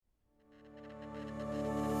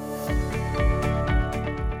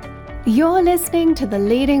You're listening to the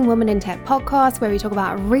Leading Women in Tech podcast, where we talk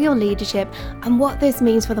about real leadership and what this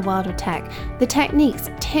means for the world of tech, the techniques,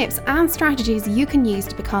 tips, and strategies you can use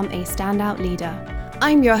to become a standout leader.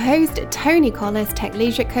 I'm your host, Tony Collis, tech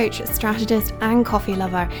leadership coach, strategist, and coffee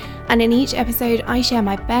lover. And in each episode, I share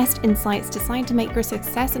my best insights designed to make your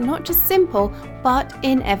success not just simple, but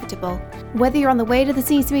inevitable. Whether you're on the way to the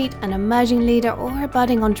C-suite, an emerging leader, or a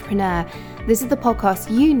budding entrepreneur, this is the podcast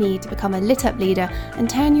you need to become a lit up leader and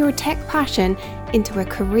turn your tech passion into a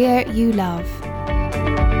career you love.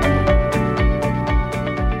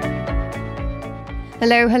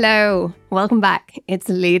 Hello. Welcome back. It's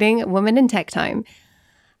Leading Women in Tech time.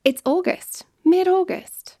 It's August,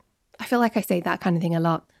 mid-August. I feel like I say that kind of thing a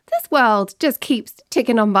lot. This world just keeps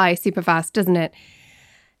ticking on by super fast, doesn't it?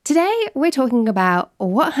 Today, we're talking about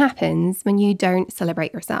what happens when you don't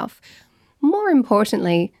celebrate yourself. More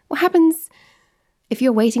importantly, what happens if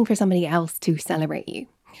you're waiting for somebody else to celebrate you?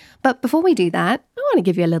 But before we do that, I want to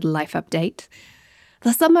give you a little life update.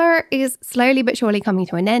 The summer is slowly but surely coming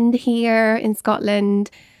to an end here in Scotland.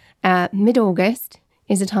 Mid-August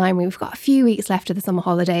is a time we've got a few weeks left of the summer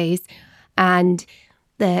holidays, and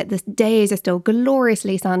the days are still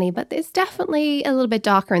gloriously sunny, but it's definitely a little bit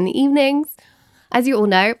darker in the evenings. As you all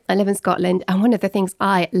know, I live in Scotland, and one of the things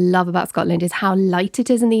I love about Scotland is how light it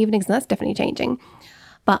is in the evenings, and that's definitely changing.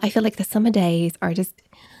 But I feel like the summer days are just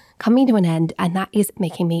coming to an end, and that is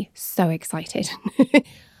making me so excited.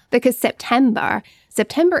 Because September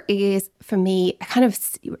is, for me, a kind of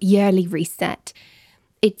yearly reset.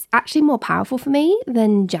 It's actually more powerful for me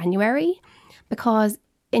than January, because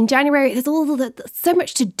in January, there's so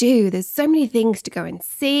much to do. There's so many things to go and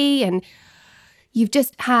see, and you've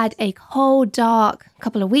just had a cold, dark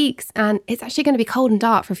couple of weeks, and it's actually going to be cold and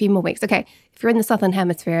dark for a few more weeks. Okay, if you're in the Southern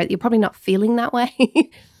Hemisphere, you're probably not feeling that way,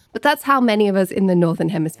 but that's how many of us in the Northern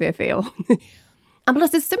Hemisphere feel. And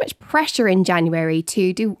plus, there's so much pressure in January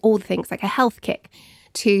to do all the things like a health kick,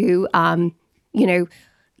 to,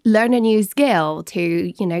 learn a new skill,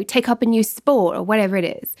 to, take up a new sport or whatever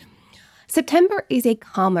it is. September is a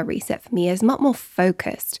calmer reset for me. It's much more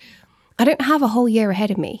focused. I don't have a whole year ahead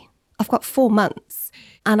of me. I've got 4 months.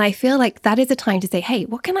 And I feel like that is a time to say, hey,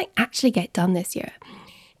 what can I actually get done this year?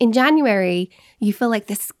 In January, you feel like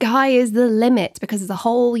the sky is the limit because there's a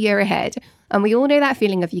whole year ahead. And we all know that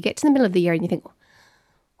feeling of you get to the middle of the year and you think,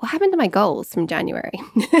 what happened to my goals from January?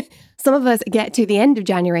 Some of us get to the end of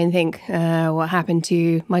January and think, what happened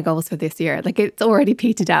to my goals for this year? Like, it's already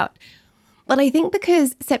petered out. But I think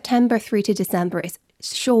because September through to December is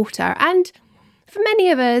shorter, and for many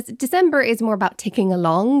of us, December is more about ticking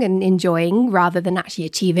along and enjoying rather than actually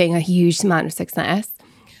achieving a huge amount of success.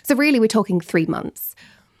 So really, we're talking 3 months.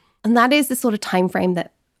 And that is the sort of time frame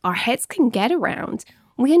that our heads can get around.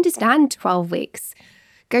 We understand 12 weeks.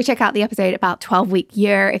 Go check out the episode about 12-week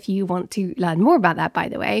year if you want to learn more about that, by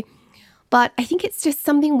the way. But I think it's just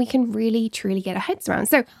something we can really, truly get our heads around.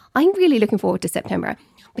 So I'm really looking forward to September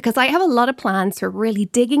because I have a lot of plans for really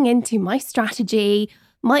digging into my strategy,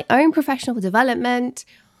 my own professional development,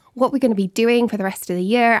 what we're going to be doing for the rest of the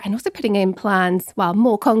year, and also putting in plans,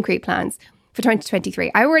 more concrete plans for 2023.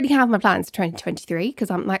 I already have my plans for 2023 because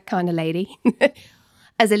I'm that kind of lady.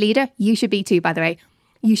 As a leader, you should be too, by the way.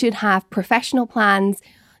 You should have professional plans.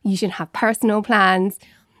 You should have personal plans.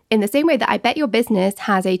 In the same way that I bet your business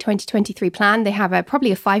has a 2023 plan, they have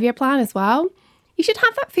probably a 5-year plan as well. You should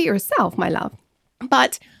have that for yourself, my love.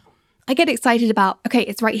 But I get excited about, okay,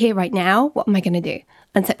 it's right here, right now. What am I going to do?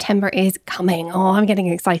 And September is coming. Oh, I'm getting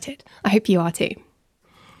excited. I hope you are too.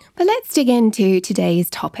 But let's dig into today's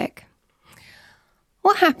topic.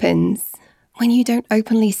 What happens when you don't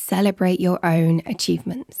openly celebrate your own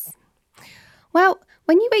achievements? Well,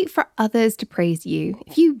 when you wait for others to praise you,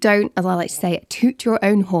 if you don't, as I like to say, toot your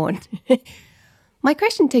own horn, my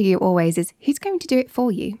question to you always is, who's going to do it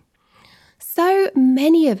for you? So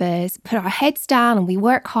many of us put our heads down and we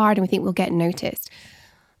work hard and we think we'll get noticed.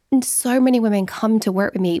 And so many women come to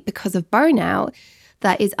work with me because of burnout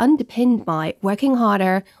that is underpinned by working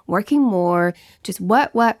harder, working more, just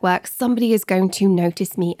work. Somebody is going to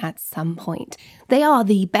notice me at some point. They are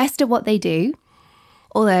the best at what they do,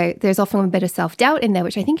 although there's often a bit of self-doubt in there,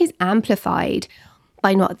 which I think is amplified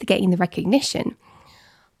by not getting the recognition.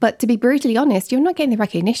 But to be brutally honest, you're not getting the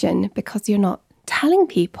recognition because you're not telling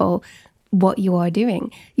people what you are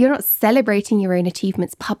doing. You're not celebrating your own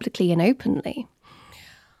achievements publicly and openly.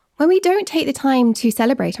 When we don't take the time to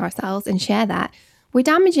celebrate ourselves and share that, we're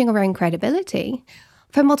damaging our own credibility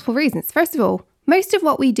for multiple reasons. First of all, most of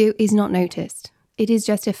what we do is not noticed. It is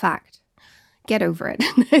just a fact. Get over it.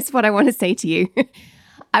 That's what I want to say to you.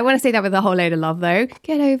 I want to say that with a whole load of love, though.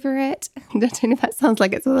 Get over it. I don't know if that sounds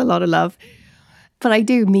like it's with a lot of love. but I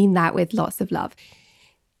do mean that with lots of love.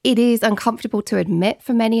 It is uncomfortable to admit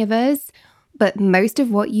for many of us, but most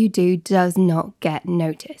of what you do does not get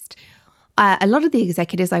noticed. A lot of the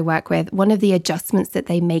executives I work with, one of the adjustments that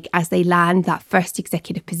they make as they land that first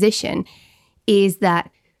executive position is that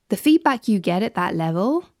the feedback you get at that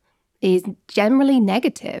level is generally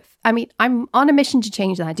negative. I mean, I'm on a mission to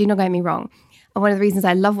change that. Do not get me wrong. And one of the reasons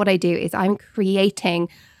I love what I do is I'm creating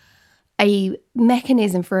a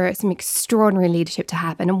mechanism for some extraordinary leadership to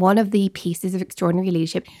happen. And one of the pieces of extraordinary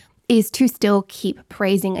leadership is to still keep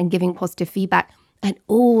praising and giving positive feedback at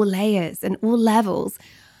all layers and all levels.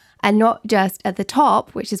 And not just at the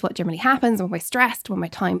top, which is what generally happens when we're stressed, when we're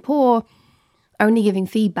time poor, only giving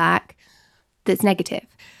feedback that's negative.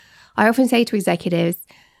 I often say to executives,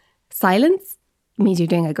 silence means you're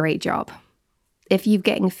doing a great job. If you're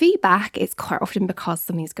getting feedback, it's quite often because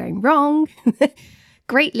something's going wrong.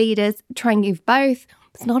 Great leaders try and give both.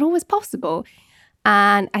 It's not always possible.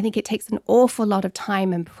 And I think it takes an awful lot of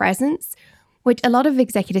time and presence, which a lot of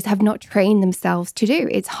executives have not trained themselves to do.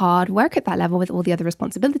 It's hard work at that level with all the other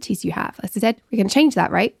responsibilities you have. As I said, we're going to change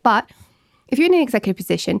that, right? But if you're in an executive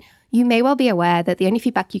position, you may well be aware that the only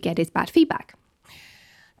feedback you get is bad feedback.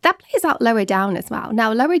 That plays out lower down as well.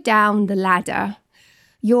 Now, lower down the ladder,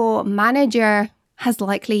 your manager has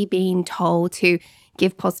likely been told to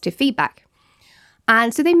give positive feedback.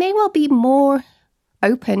 And so they may well be more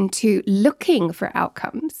open to looking for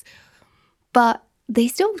outcomes, but they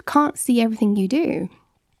still can't see everything you do.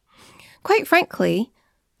 Quite frankly,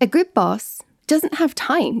 a good boss doesn't have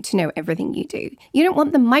time to know everything you do. You don't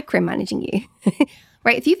want them micromanaging you,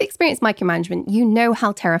 right? If you've experienced micromanagement, you know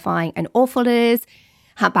how terrifying and awful it is,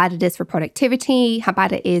 how bad it is for productivity, how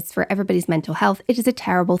bad it is for everybody's mental health. It is a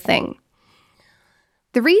terrible thing.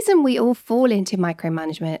 The reason we all fall into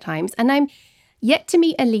micromanagement at times, and I'm yet to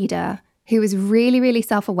meet a leader who is really, really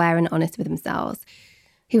self-aware and honest with themselves,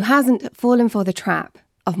 who hasn't fallen for the trap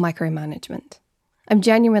of micromanagement. I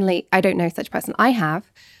don't know such person. I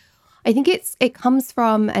have. I think it comes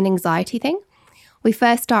from an anxiety thing. We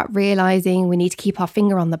first start realizing we need to keep our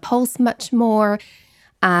finger on the pulse much more.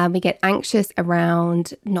 We get anxious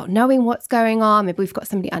around not knowing what's going on. Maybe we've got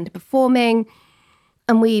somebody underperforming.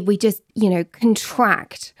 And we just,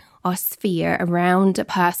 contract our sphere around a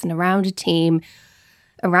person, around a team,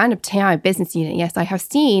 around a entire business unit. Yes, I have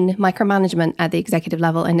seen micromanagement at the executive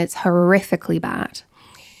level, and it's horrifically bad.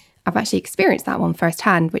 I've actually experienced that one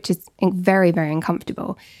firsthand, which is very, very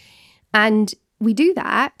uncomfortable. And we do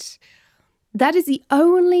that. That is the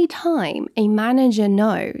only time a manager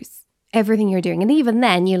knows everything you're doing. And even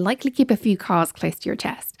then, you likely keep a few cards close to your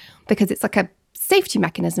chest because it's like a safety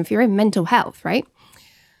mechanism for your own mental health, right?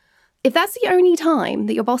 If that's the only time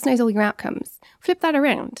that your boss knows all your outcomes, flip that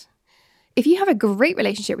around. If you have a great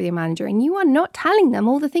relationship with your manager and you are not telling them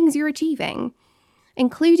all the things you're achieving,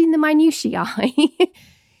 including the minutiae,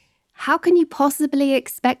 how can you possibly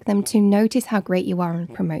expect them to notice how great you are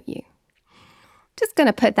and promote you? Just going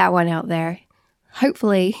to put that one out there.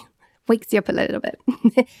 Hopefully wakes you up a little bit.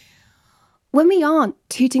 When we aren't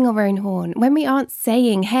tooting our own horn, when we aren't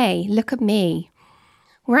saying, hey, look at me,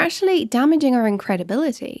 we're actually damaging our own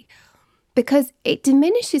credibility. Because it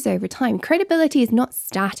diminishes over time. Credibility is not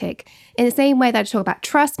static. In the same way that I talk about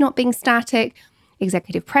trust not being static,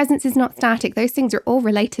 executive presence is not static. Those things are all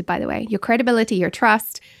related, by the way. Your credibility, your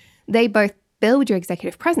trust, they both build your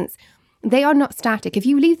executive presence. They are not static. If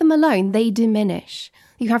you leave them alone, they diminish.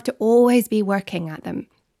 You have to always be working at them,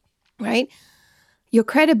 right? Your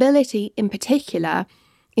credibility in particular,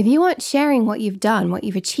 if you aren't sharing what you've done, what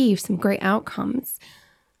you've achieved, some great outcomes,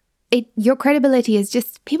 your credibility is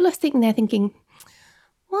just, people are sitting there thinking,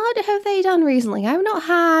 what have they done recently? I've not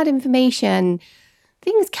had information.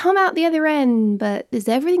 Things come out the other end, but is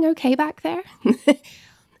everything okay back there?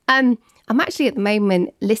 I'm actually at the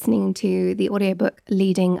moment listening to the audiobook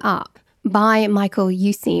Leading Up by Michael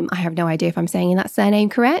Useem. I have no idea if I'm saying that surname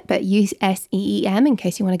correct, but Useem in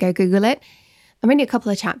case you want to go Google it. I'm only a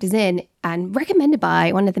couple of chapters in and recommended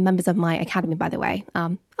by one of the members of my academy, by the way.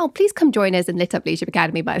 Please come join us in Lit Up Leadership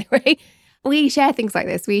Academy, by the way. We share things like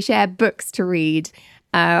this. We share books to read.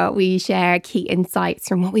 We share key insights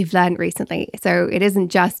from what we've learned recently. So it isn't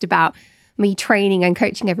just about me training and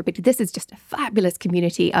coaching everybody. This is just a fabulous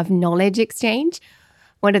community of knowledge exchange.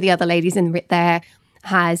 One of the other ladies in there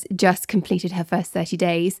has just completed her first 30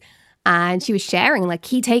 days and she was sharing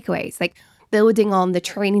key takeaways, building on the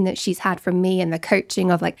training that she's had from me and the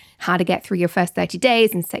coaching of how to get through your first 30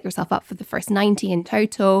 days and set yourself up for the first 90 in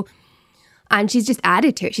total. And she's just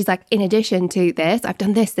added to it. She's in addition to this, I've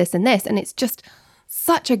done this, this, and this. And it's just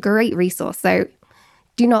such a great resource. So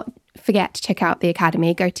do not forget to check out the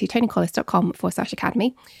academy. Go to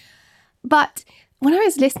tonycollis.com/academy. But when I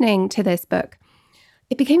was listening to this book,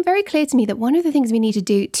 it became very clear to me that one of the things we need to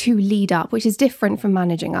do to lead up, which is different from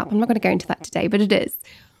managing up, I'm not going to go into that today, but it is.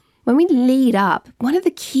 When we lead up, one of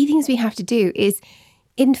the key things we have to do is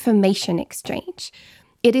information exchange.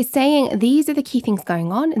 It is saying these are the key things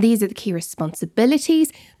going on. These are the key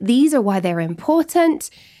responsibilities. These are why they're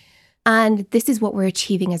important. And this is what we're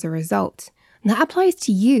achieving as a result. And that applies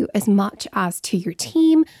to you as much as to your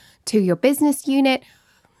team, to your business unit.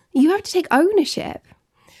 You have to take ownership.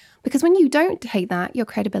 Because when you don't take that, your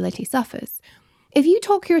credibility suffers. If you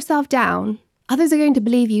talk yourself down, others are going to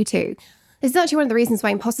believe you too. This is actually one of the reasons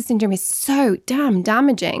why imposter syndrome is so damn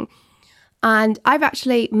damaging. And I've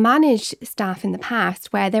actually managed staff in the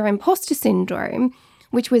past where their imposter syndrome,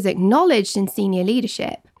 which was acknowledged in senior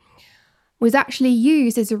leadership, was actually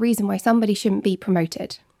used as a reason why somebody shouldn't be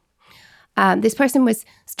promoted. This person was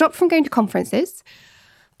stopped from going to conferences.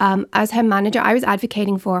 As her manager, I was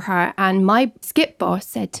advocating for her, and my skip boss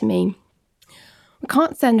said to me, we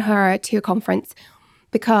can't send her to a conference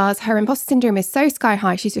because her imposter syndrome is so sky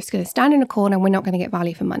high, she's just going to stand in a corner and we're not going to get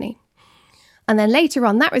value for money. And then later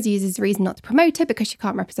on, that was used as a reason not to promote her because she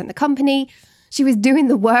can't represent the company. She was doing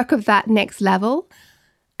the work of that next level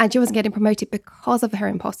and she wasn't getting promoted because of her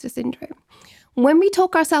imposter syndrome. When we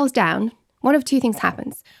talk ourselves down, one of two things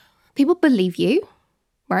happens. People believe you,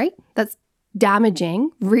 right? That's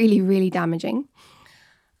damaging, really, really damaging.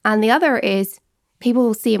 And the other is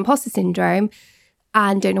people see imposter syndrome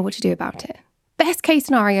and don't know what to do about it. Best case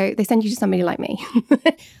scenario, they send you to somebody like me.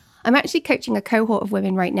 I'm actually coaching a cohort of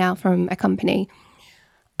women right now from a company.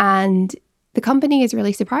 And the company is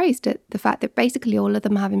really surprised at the fact that basically all of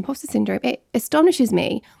them have imposter syndrome. It astonishes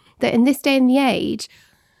me that in this day and the age,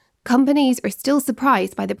 companies are still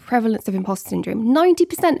surprised by the prevalence of imposter syndrome.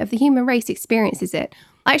 90% of the human race experiences it.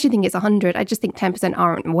 I actually think it's 100. I just think 10%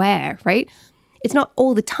 aren't aware, right? It's not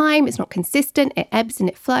all the time. It's not consistent. It ebbs and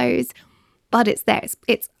it flows, but it's there.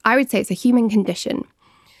 I would say it's a human condition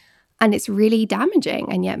and it's really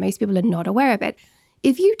damaging. And yet most people are not aware of it.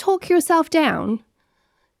 If you talk yourself down,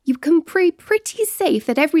 you can be pretty safe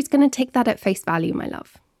that everybody's going to take that at face value, my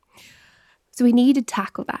love. So we need to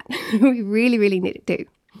tackle that. We really, really need to do.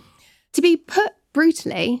 To be put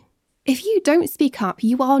brutally, if you don't speak up,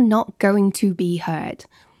 you are not going to be heard.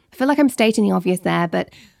 I feel like I'm stating the obvious there, but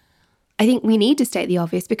I think we need to state the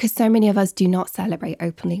obvious because so many of us do not celebrate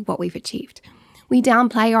openly what we've achieved. We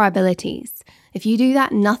downplay our abilities. If you do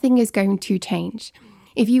that, nothing is going to change.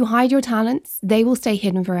 If you hide your talents, they will stay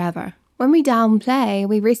hidden forever. When we downplay,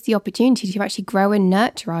 we risk the opportunity to actually grow and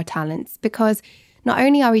nurture our talents because not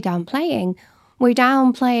only are we downplaying, we're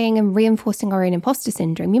downplaying and reinforcing our own imposter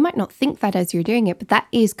syndrome. You might not think that as you're doing it, but that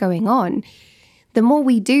is going on. The more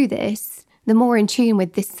we do this, the more in tune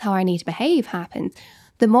with this is how I need to behave happens.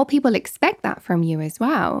 The more people expect that from you as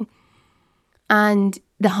well. And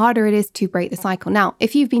the harder it is to break the cycle. Now,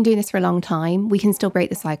 if you've been doing this for a long time, we can still break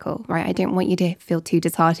the cycle, right? I don't want you to feel too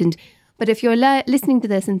disheartened. But if you're listening to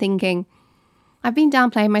this and thinking, I've been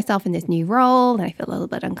downplaying myself in this new role and I feel a little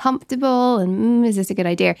bit uncomfortable and is this a good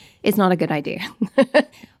idea? It's not a good idea.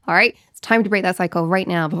 All right, it's time to break that cycle right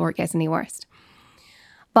now before it gets any worse.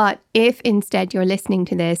 But if instead you're listening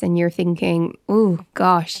to this and you're thinking, oh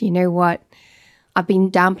gosh, you know what? I've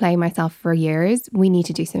been downplaying myself for years. We need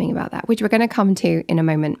to do something about that, which we're going to come to in a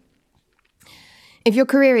moment. If your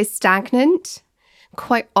career is stagnant,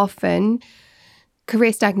 quite often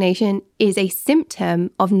career stagnation is a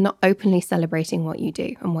symptom of not openly celebrating what you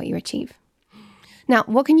do and what you achieve. Now,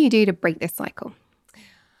 what can you do to break this cycle?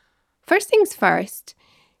 First things first,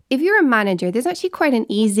 if you're a manager, there's actually quite an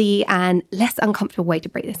easy and less uncomfortable way to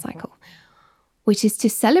break this cycle, which is to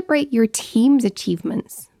celebrate your team's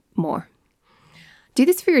achievements more. Do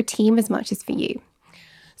this for your team as much as for you.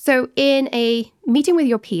 So in a meeting with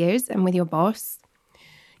your peers and with your boss,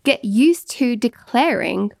 get used to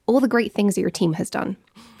declaring all the great things that your team has done.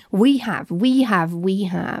 We have.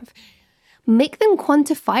 Make them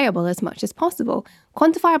quantifiable as much as possible.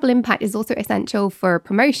 Quantifiable impact is also essential for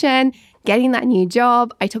promotion, getting that new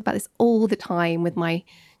job. I talk about this all the time with my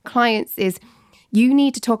clients is you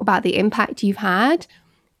need to talk about the impact you've had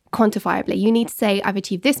quantifiably. You need to say, I've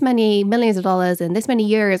achieved this many millions of dollars in this many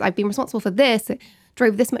years. I've been responsible for this,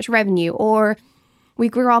 drove this much revenue, or we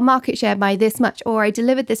grew our market share by this much, or I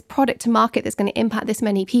delivered this product to market that's going to impact this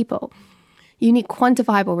many people. You need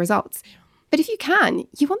quantifiable results. But if you can,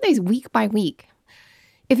 you want those week by week.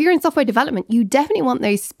 If you're in software development, you definitely want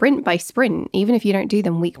those sprint by sprint, even if you don't do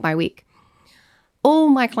them week by week. All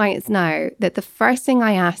my clients know that the first thing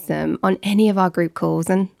I ask them on any of our group calls,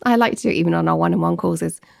 and I like to do it even on our one-on-one calls,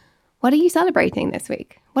 is, what are you celebrating this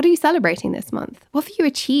week? What are you celebrating this month? What have you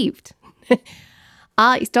achieved?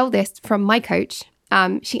 I stole this from my coach,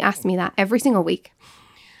 She asks me that every single week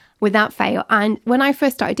without fail. And when I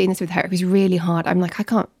first started doing this with her, it was really hard. I'm like,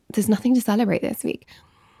 there's nothing to celebrate this week.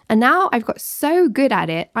 And now I've got so good at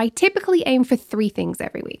it. I typically aim for 3 things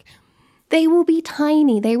every week. They will be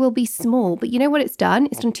tiny, they will be small. But you know what it's done?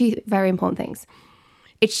 It's done 2 very important things.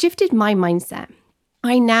 It shifted my mindset.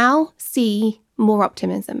 I now see more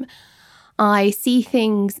optimism. I see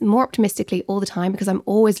things more optimistically all the time because I'm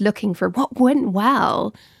always looking for what went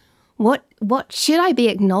well. What should I be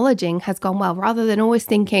acknowledging has gone well, rather than always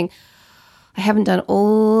thinking, I haven't done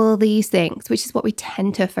all these things, which is what we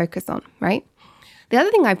tend to focus on, right? The other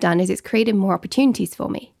thing I've done is it's created more opportunities for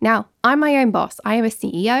me. Now, I'm my own boss. I am a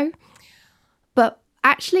CEO, but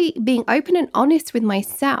actually being open and honest with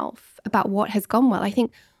myself about what has gone well, I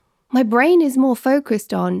think my brain is more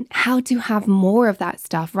focused on how to have more of that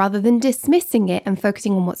stuff rather than dismissing it and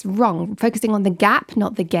focusing on what's wrong, focusing on the gap,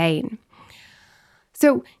 not the gain.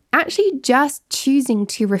 So actually just choosing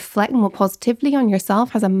to reflect more positively on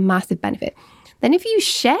yourself has a massive benefit. Then if you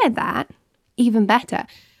share that, even better.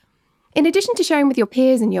 In addition to sharing with your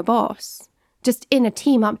peers and your boss, just in a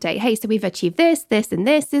team update, hey, so we've achieved this, this, and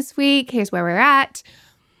this week. Here's where we're at.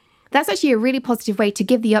 That's actually a really positive way to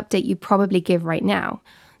give the update you probably give right now.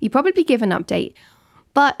 You probably give an update.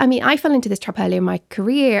 But I mean, I fell into this trap earlier in my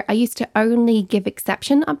career. I used to only give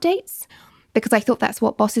exception updates because I thought that's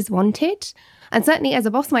what bosses wanted. And certainly as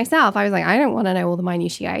a boss myself, I was like, I don't want to know all the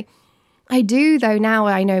minutiae. I do, though, now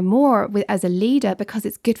I know more as a leader because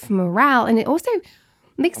it's good for morale. And it also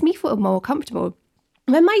makes me feel more comfortable.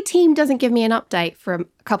 When my team doesn't give me an update for a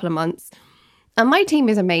couple of months, and my team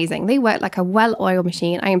is amazing. They work like a well-oiled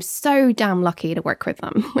machine. I am so damn lucky to work with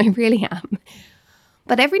them. I really am.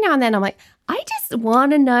 But every now and then I'm like, I just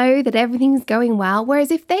want to know that everything's going well.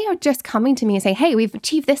 Whereas if they are just coming to me and say, hey, we've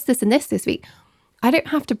achieved this, this, and this week, I don't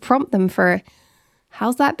have to prompt them for,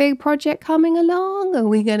 how's that big project coming along? Are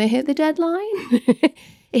we going to hit the deadline?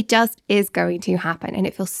 It just is going to happen. And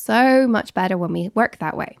it feels so much better when we work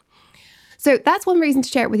that way. So that's one reason to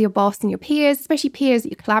share it with your boss and your peers, especially peers that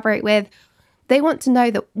you collaborate with. They want to know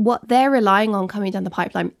that what they're relying on coming down the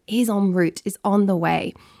pipeline is en route, is on the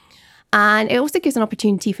way. And it also gives an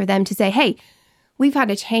opportunity for them to say, hey, we've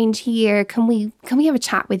had a change here. Can we have a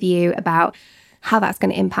chat with you about how that's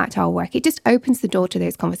going to impact our work? It just opens the door to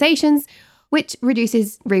those conversations, which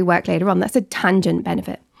reduces rework later on. That's a tangent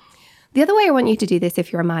benefit. The other way I want you to do this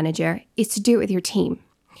if you're a manager is to do it with your team.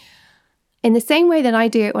 In the same way that I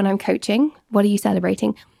do it when I'm coaching, what are you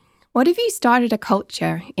celebrating? What if you started a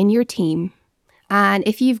culture in your team? And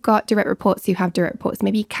if you've got direct reports who have direct reports,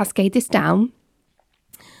 maybe you cascade this down.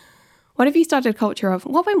 What if you started a culture of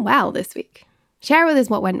what went well this week? Share with us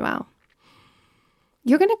what went well.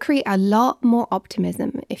 You're going to create a lot more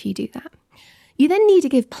optimism if you do that. You then need to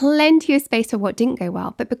give plenty of space for what didn't go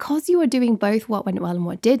well. But because you are doing both what went well and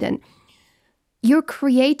what didn't, you're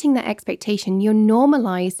creating that expectation. You're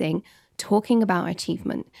normalizing talking about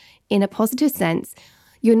achievement in a positive sense.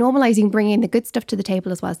 You're normalizing bringing the good stuff to the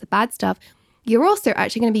table as well as the bad stuff. You're also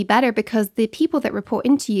actually going to be better because the people that report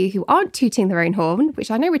into you who aren't tooting their own horn,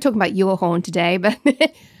 which I know we're talking about your horn today, but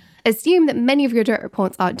assume that many of your direct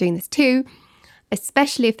reports aren't doing this too.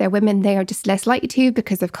 Especially if they're women, they are just less likely to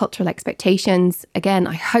because of cultural expectations. Again,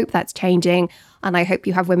 I hope that's changing. And I hope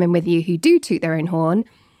you have women with you who do toot their own horn.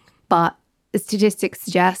 But the statistics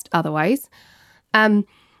suggest otherwise.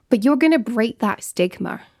 But you're going to break that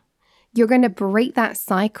stigma. You're going to break that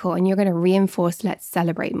cycle and you're going to reinforce, let's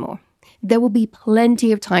celebrate more. There will be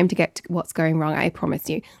plenty of time to get to what's going wrong, I promise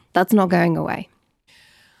you. That's not going away.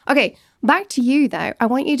 Okay, back to you though. I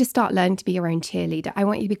want you to start learning to be your own cheerleader. I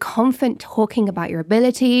want you to be confident talking about your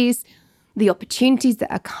abilities, the opportunities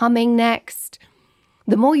that are coming next.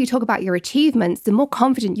 The more you talk about your achievements, the more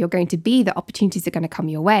confident you're going to be that opportunities are going to come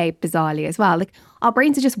your way, bizarrely as well. Like our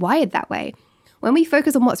brains are just wired that way. When we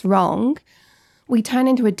focus on what's wrong, we turn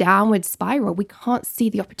into a downward spiral. We can't see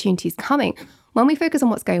the opportunities coming. When we focus on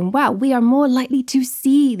what's going well, we are more likely to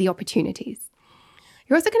see the opportunities.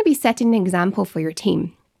 You're also going to be setting an example for your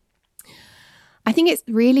team. I think it's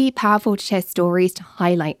really powerful to share stories to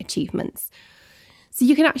highlight achievements. So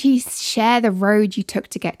you can actually share the road you took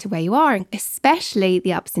to get to where you are, especially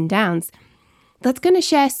the ups and downs. That's going to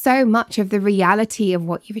share so much of the reality of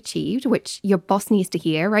what you've achieved, which your boss needs to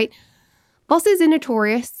hear, right? Bosses are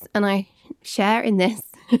notorious, and I share in this,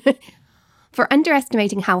 for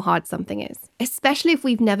underestimating how hard something is, especially if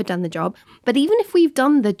we've never done the job. But even if we've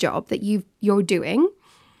done the job that you're doing,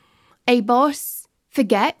 a boss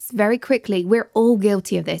forgets very quickly. We're all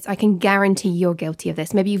guilty of this. I can guarantee you're guilty of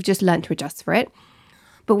this. Maybe you've just learned to adjust for it.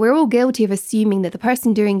 But we're all guilty of assuming that the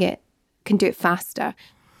person doing it can do it faster.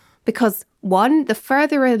 Because one, the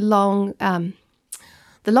further along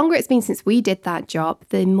The longer it's been since we did that job,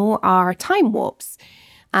 the more our time warps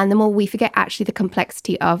and the more we forget actually the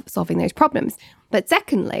complexity of solving those problems. But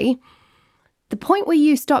secondly, the point where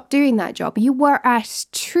you stopped doing that job, you were a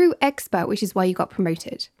true expert, which is why you got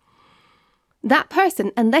promoted. That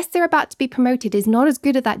person, unless they're about to be promoted, is not as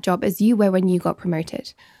good at that job as you were when you got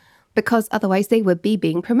promoted, because otherwise they would be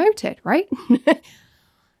being promoted, right?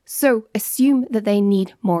 So assume that they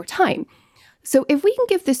need more time. So if we can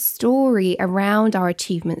give the story around our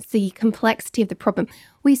achievements, the complexity of the problem,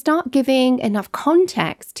 we start giving enough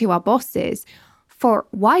context to our bosses for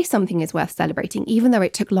why something is worth celebrating, even though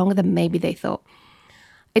it took longer than maybe they thought.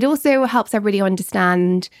 It also helps everybody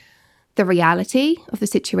understand the reality of the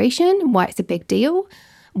situation, why it's a big deal,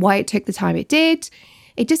 why it took the time it did.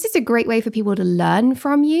 It just is a great way for people to learn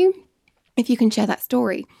from you if you can share that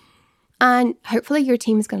story. And hopefully your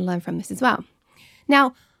team is going to learn from this as well.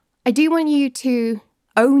 Now, I do want you to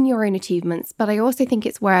own your own achievements, but I also think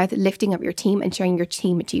it's worth lifting up your team and sharing your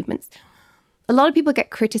team achievements. A lot of people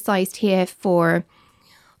get criticized here for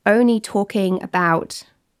only talking about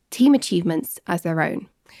team achievements as their own.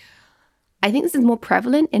 I think this is more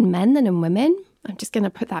prevalent in men than in women. I'm just going to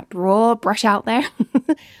put that broad brush out there.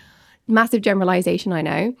 Massive generalization, I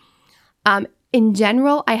know. In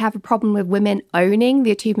general, I have a problem with women owning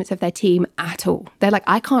the achievements of their team at all. They're like,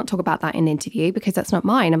 I can't talk about that in an interview because that's not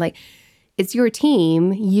mine. I'm like, it's your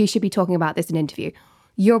team. You should be talking about this in an interview.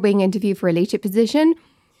 You're being interviewed for a leadership position.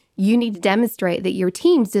 You need to demonstrate that your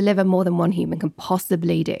teams deliver more than one human can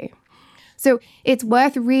possibly do. So it's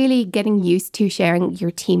worth really getting used to sharing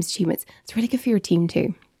your team's achievements. It's really good for your team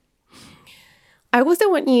too. I also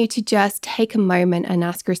want you to just take a moment and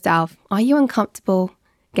ask yourself, are you uncomfortable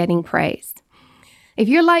getting praised? If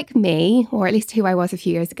you're like me, or at least who I was a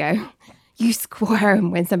few years ago, you squirm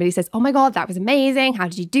when somebody says, oh my God, that was amazing. How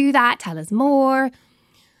did you do that? Tell us more.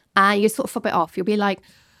 And you sort of flip it off. You'll be like,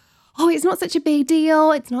 oh, it's not such a big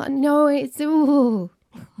deal. It's not, no, it's, ooh.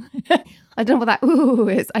 I don't know what that ooh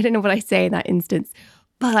is. I don't know what I say in that instance,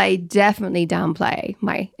 but I definitely downplay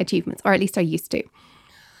my achievements, or at least I used to.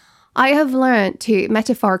 I have learned to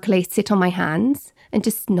metaphorically sit on my hands and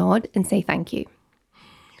just nod and say thank you.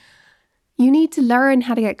 You need to learn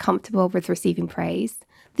how to get comfortable with receiving praise.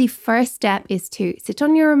 The first step is to sit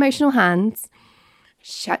on your emotional hands,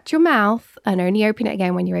 shut your mouth, and only open it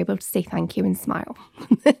again when you're able to say thank you and smile.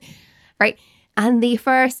 Right? And the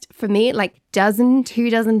first, for me, like 2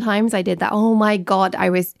 dozen times I did that. Oh my God, I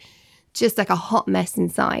was just like a hot mess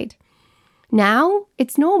inside. Now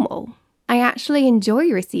it's normal. I actually enjoy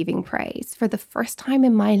receiving praise for the first time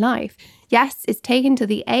in my life. Yes, it's taken to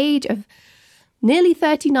the age of nearly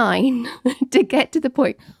 39 to get to the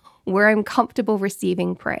point where I'm comfortable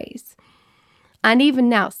receiving praise. And even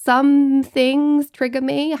now, some things trigger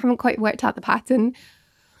me. I haven't quite worked out the pattern.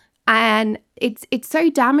 And it's so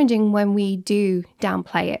damaging when we do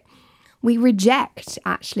downplay it. We reject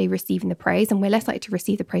actually receiving the praise, and we're less likely to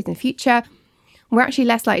receive the praise in the future. We're actually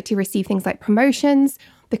less likely to receive things like promotions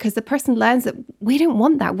because the person learns that we don't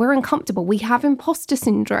want that. We're uncomfortable. We have imposter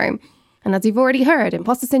syndrome. And as you've already heard,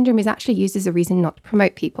 imposter syndrome is actually used as a reason not to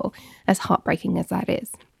promote people, as heartbreaking as that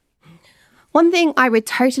is. One thing I would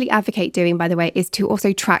totally advocate doing, by the way, is to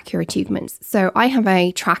also track your achievements. So I have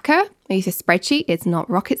a tracker. I use a spreadsheet. It's not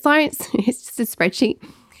rocket science. It's just a spreadsheet.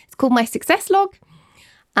 It's called my success log.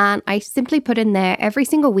 And I simply put in there every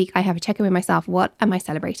single week, I have a check-in with myself. What am I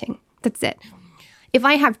celebrating? That's it. If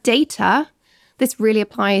I have data, this really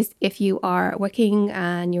applies if you are working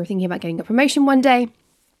and you're thinking about getting a promotion one day.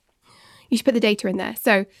 You should put the data in there.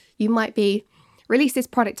 So you might be release this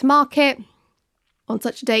product to market on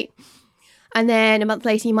such a date. And then a month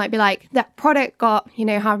later, you might be like, that product got,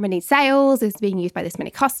 how many sales, is being used by this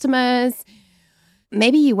many customers.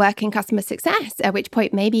 Maybe you work in customer success, at which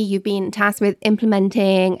point maybe you've been tasked with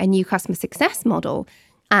implementing a new customer success model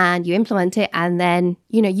and you implement it. And then,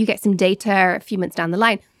 you get some data a few months down the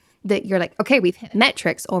line that you're like, okay, we've hit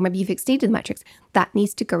metrics, or maybe you've exceeded the metrics. That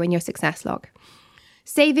needs to go in your success log.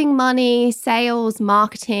 Saving money, sales,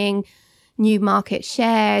 marketing, new market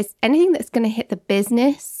shares, anything that's going to hit the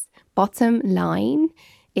business bottom line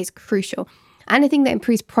is crucial. Anything that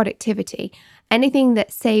improves productivity, anything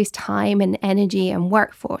that saves time and energy and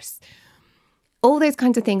workforce, all those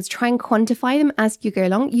kinds of things, try and quantify them as you go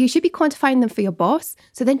along. You should be quantifying them for your boss,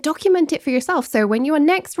 so then document it for yourself. So when you are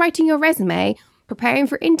next writing your resume, preparing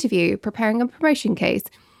for interview, preparing a promotion case,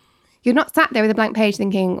 you're not sat there with a blank page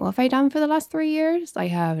thinking, what have I done for the last 3 years? I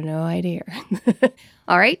have no idea.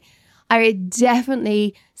 All right. I would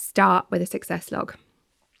definitely start with a success log.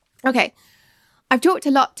 Okay. I've talked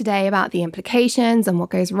a lot today about the implications and what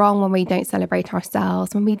goes wrong when we don't celebrate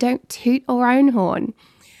ourselves, when we don't toot our own horn.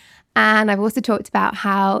 And I've also talked about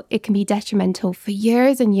how it can be detrimental for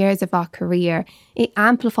years and years of our career. It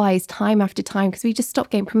amplifies time after time because we just stop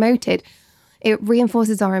getting promoted. It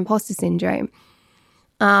reinforces our imposter syndrome.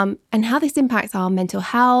 And how this impacts our mental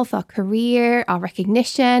health, our career, our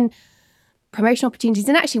recognition, promotion opportunities.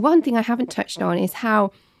 And actually, one thing I haven't touched on is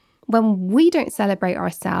how when we don't celebrate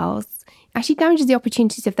ourselves, it actually damages the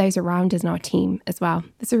opportunities of those around us and our team as well.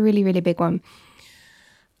 That's a really, really big one.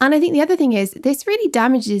 And I think the other thing is this really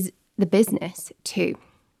damages the business too.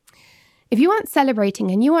 If you aren't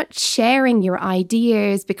celebrating and you aren't sharing your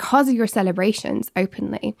ideas because of your celebrations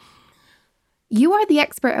openly, you are the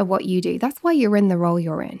expert at what you do. That's why you're in the role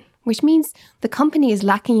you're in, which means the company is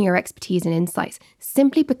lacking your expertise and insights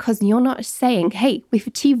simply because you're not saying, hey, we've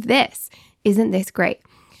achieved this. Isn't this great?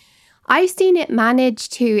 I've seen it manage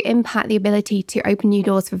to impact the ability to open new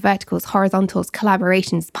doors for verticals, horizontals,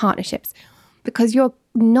 collaborations, partnerships, because you're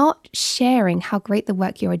not sharing how great the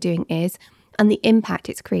work you are doing is and the impact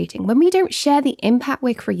it's creating. When we don't share the impact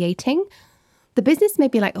we're creating, the business may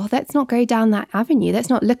be like, oh, let's not go down that avenue. Let's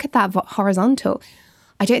not look at that horizontal.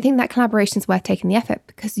 I don't think that collaboration is worth taking the effort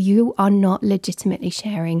because you are not legitimately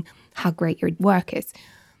sharing how great your work is.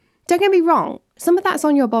 Don't get me wrong. Some of that's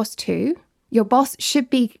on your boss too. Your boss should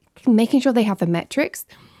be making sure they have the metrics.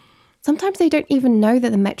 Sometimes they don't even know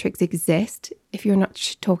that the metrics exist if you're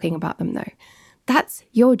not talking about them though. That's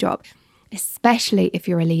your job, especially if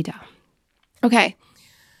you're a leader. Okay,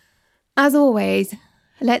 as always,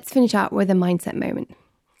 let's finish up with a mindset moment.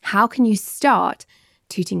 How can you start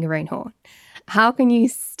tooting your own horn? How can you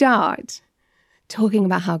start talking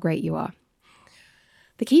about how great you are?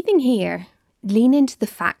 The key thing here, lean into the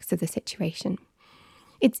facts of the situation.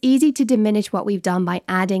 It's easy to diminish what we've done by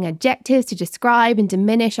adding adjectives to describe and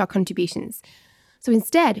diminish our contributions. So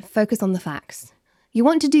instead, focus on the facts. You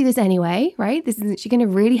want to do this anyway, right? This is actually going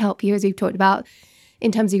to really help you, as we've talked about,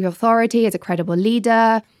 in terms of your authority as a credible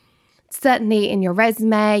leader. Certainly in your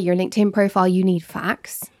resume, your LinkedIn profile, you need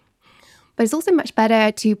facts. But it's also much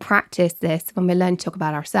better to practice this when we learn to talk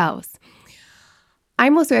about ourselves.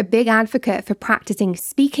 I'm also a big advocate for practicing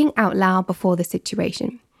speaking out loud before the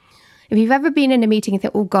situation. If you've ever been in a meeting and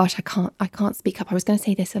think, oh gosh, I can't speak up. I was going to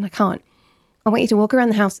say this and I can't. I want you to walk around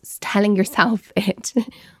the house telling yourself it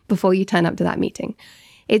before you turn up to that meeting.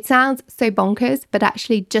 It sounds so bonkers, but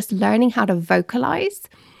actually just learning how to vocalize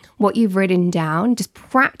what you've written down, just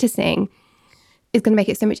practicing, is going to make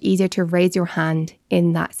it so much easier to raise your hand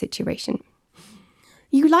in that situation.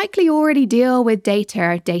 You likely already deal with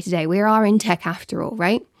data day to day. We are in tech after all,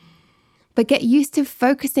 right? But get used to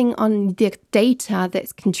focusing on the data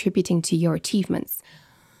that's contributing to your achievements,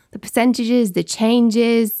 the percentages, the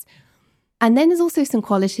changes. And then there's also some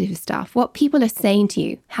qualitative stuff, what people are saying to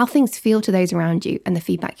you, how things feel to those around you, and the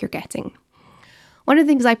feedback you're getting. One of the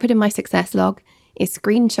things I put in my success log is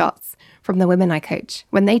screenshots from the women I coach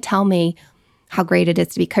when they tell me how great it is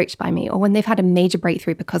to be coached by me or when they've had a major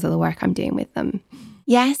breakthrough because of the work I'm doing with them.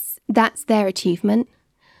 Yes, that's their achievement,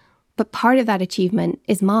 but part of that achievement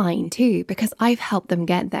is mine too because I've helped them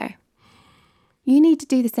get there. You need to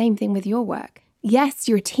do the same thing with your work. Yes,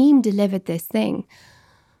 your team delivered this thing,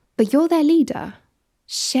 but you're their leader.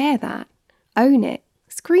 Share that, own it,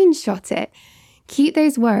 screenshot it, keep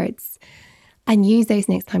those words, and use those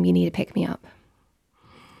next time you need to pick me up.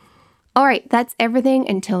 All right, that's everything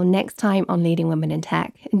until next time on Leading Women in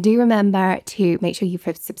Tech. Do remember to make sure you've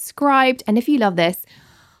subscribed. And if you love this,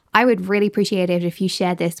 I would really appreciate it if you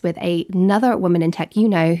shared this with another woman in tech you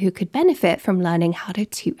know who could benefit from learning how to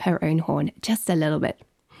toot her own horn just a little bit.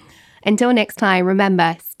 Until next time,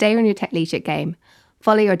 remember, stay on your tech leadership game.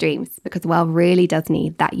 Follow your dreams because the world really does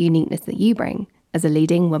need that uniqueness that you bring as a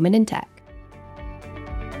leading woman in tech.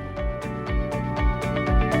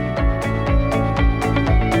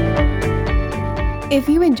 If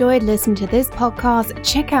you enjoyed listening to this podcast,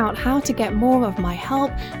 check out how to get more of my help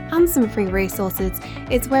and some free resources.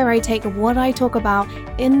 It's where I take what I talk about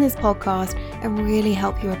in this podcast and really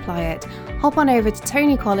help you apply it. Hop on over to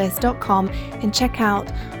tonicollis.com and check out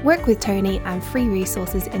Work with Tony and free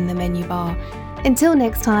resources in the menu bar. Until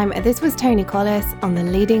next time, this was Toni Collis on the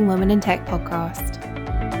Leading Women in Tech podcast.